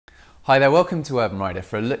Hi there, welcome to Urban Rider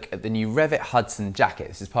for a look at the new Rev'it Hudson jacket.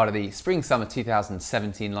 This is part of the Spring-Summer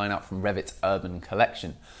 2017 lineup from Rev'it's Urban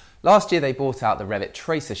Collection. Last year they brought out the Rev'it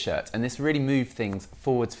Tracer shirt, and this really moved things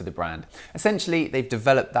forwards for the brand. Essentially, they've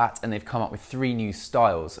developed that and they've come up with three new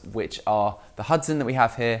styles, which are the Hudson that we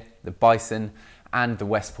have here, the Bison, and the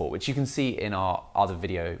Westport, which you can see in our other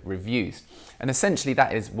video reviews. And essentially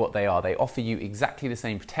that is what they are. They offer you exactly the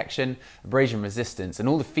same protection, abrasion resistance, and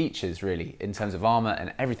all the features really in terms of armor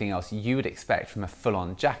and everything else you would expect from a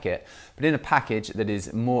full-on jacket, but in a package that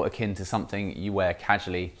is more akin to something you wear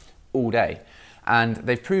casually all day. And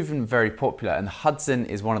they've proven very popular, and the Hudson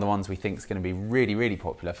is one of the ones we think is going to be really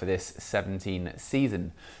popular for this 17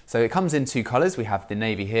 season. So it comes in two colours. We have the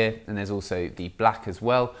navy here, and there's also the black as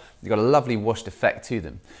well. They've got a lovely washed effect to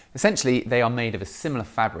them. Essentially, they are made of a similar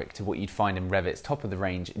fabric to what you'd find in Rev'it's top of the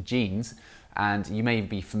range jeans, and you may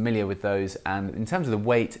be familiar with those. And in terms of the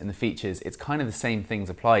weight and the features, it's kind of the same things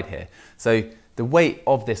applied here. So the weight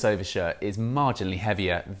of this overshirt is marginally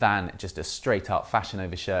heavier than just a straight up fashion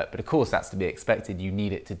overshirt, but of course that's to be expected. You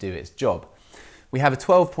need it to do its job. We have a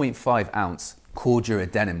 12.5 ounce cordura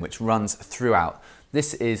denim which runs throughout.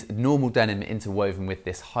 This is normal denim interwoven with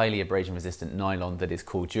this highly abrasion resistant nylon that is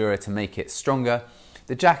cordura to make it stronger.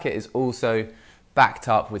 The jacket is also backed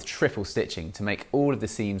up with triple stitching to make all of the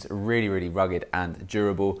seams really rugged and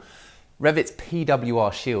durable. Rev'it's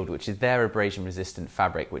PWR shield, which is their abrasion resistant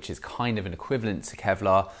fabric, which is kind of an equivalent to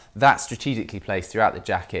Kevlar, that's strategically placed throughout the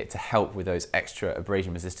jacket to help with those extra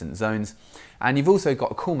abrasion resistant zones. And you've also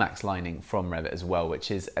got a Coolmax lining from Rev'it as well,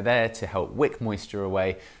 which is there to help wick moisture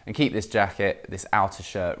away and keep this jacket, this outer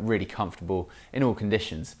shirt, really comfortable in all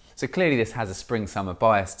conditions. So clearly this has a spring-summer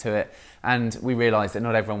bias to it, and we realise that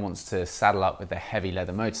not everyone wants to saddle up with their heavy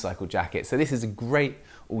leather motorcycle jacket. So this is a great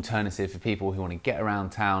alternative for people who want to get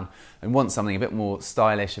around town and want something a bit more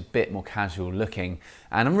stylish, a bit more casual looking,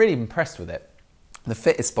 and I'm really impressed with it. The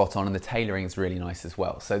fit is spot on and the tailoring is really nice as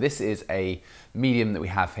well. So this is a medium that we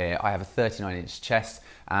have here. I have a 39-inch chest,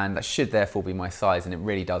 and that should therefore be my size, and it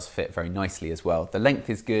really does fit very nicely as well. The length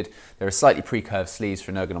is good. There are slightly pre-curved sleeves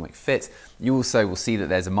for an ergonomic fit. You also will see that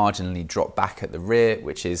there's a marginally drop back at the rear,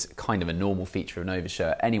 which is kind of a normal feature of an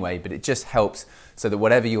overshirt anyway, but it just helps so that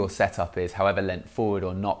whatever your setup is, however leant forward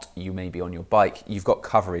or not you may be on your bike, you've got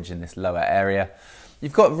coverage in this lower area.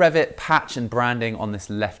 You've got Rev'it patch and branding on this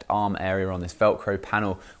left arm area on this Velcro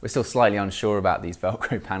panel. We're still slightly unsure about these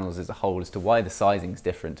Velcro panels as a whole as to why the sizing is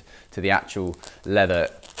different to the actual leather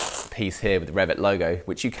piece here with the Rev'it logo,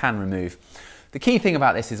 which you can remove. The key thing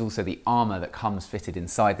about this is also the armour that comes fitted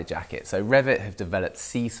inside the jacket. So Rev'it have developed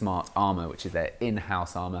Seesmart armour, which is their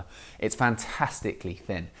in-house armour. It's fantastically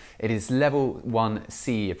thin. It is level 1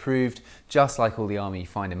 CE approved, just like all the armour you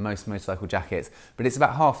find in most motorcycle jackets, but it's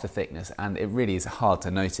about half the thickness, and it really is hard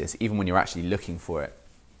to notice even when you're actually looking for it.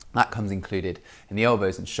 That comes included in the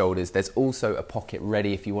elbows and shoulders. There's also a pocket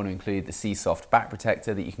ready if you want to include the Seesoft back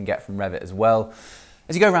protector that you can get from Rev'it as well.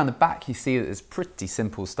 As you go around the back, you see that there's pretty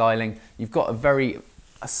simple styling. You've got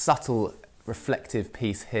a subtle reflective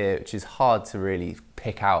piece here, which is hard to really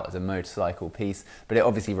pick out as a motorcycle piece, but it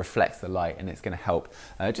obviously reflects the light and it's going to help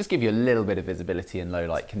just give you a little bit of visibility in low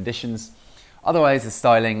light conditions. Otherwise, the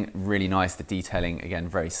styling, really nice. The detailing, again,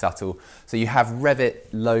 very subtle. So you have Rev'it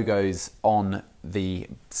logos on the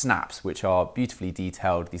snaps, which are beautifully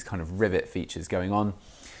detailed, these kind of rivet features going on.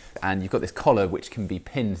 And you've got this collar which can be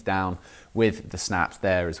pinned down with the snaps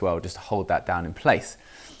there as well, just to hold that down in place.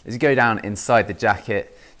 As you go down inside the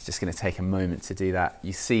jacket, it's just going to take a moment to do that.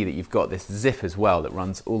 You see that you've got this zip as well that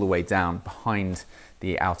runs all the way down behind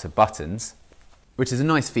the outer buttons, which is a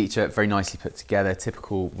nice feature, very nicely put together,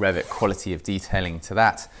 typical Rev'it quality of detailing to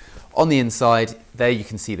that. On the inside, there you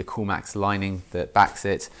can see the Coolmax lining that backs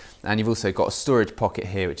it, and you've also got a storage pocket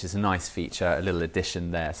here, which is a nice feature, a little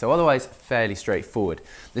addition there. So otherwise, fairly straightforward.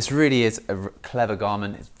 This really is a clever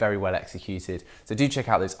garment, it's very well executed, so do check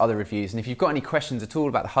out those other reviews, and if you've got any questions at all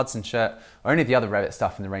about the Hudson shirt or any of the other Rev'it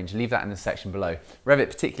stuff in the range, leave that in the section below. Rev'it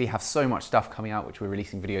particularly have so much stuff coming out which we're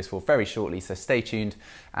releasing videos for very shortly, so stay tuned,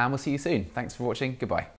 and we'll see you soon. Thanks for watching, goodbye.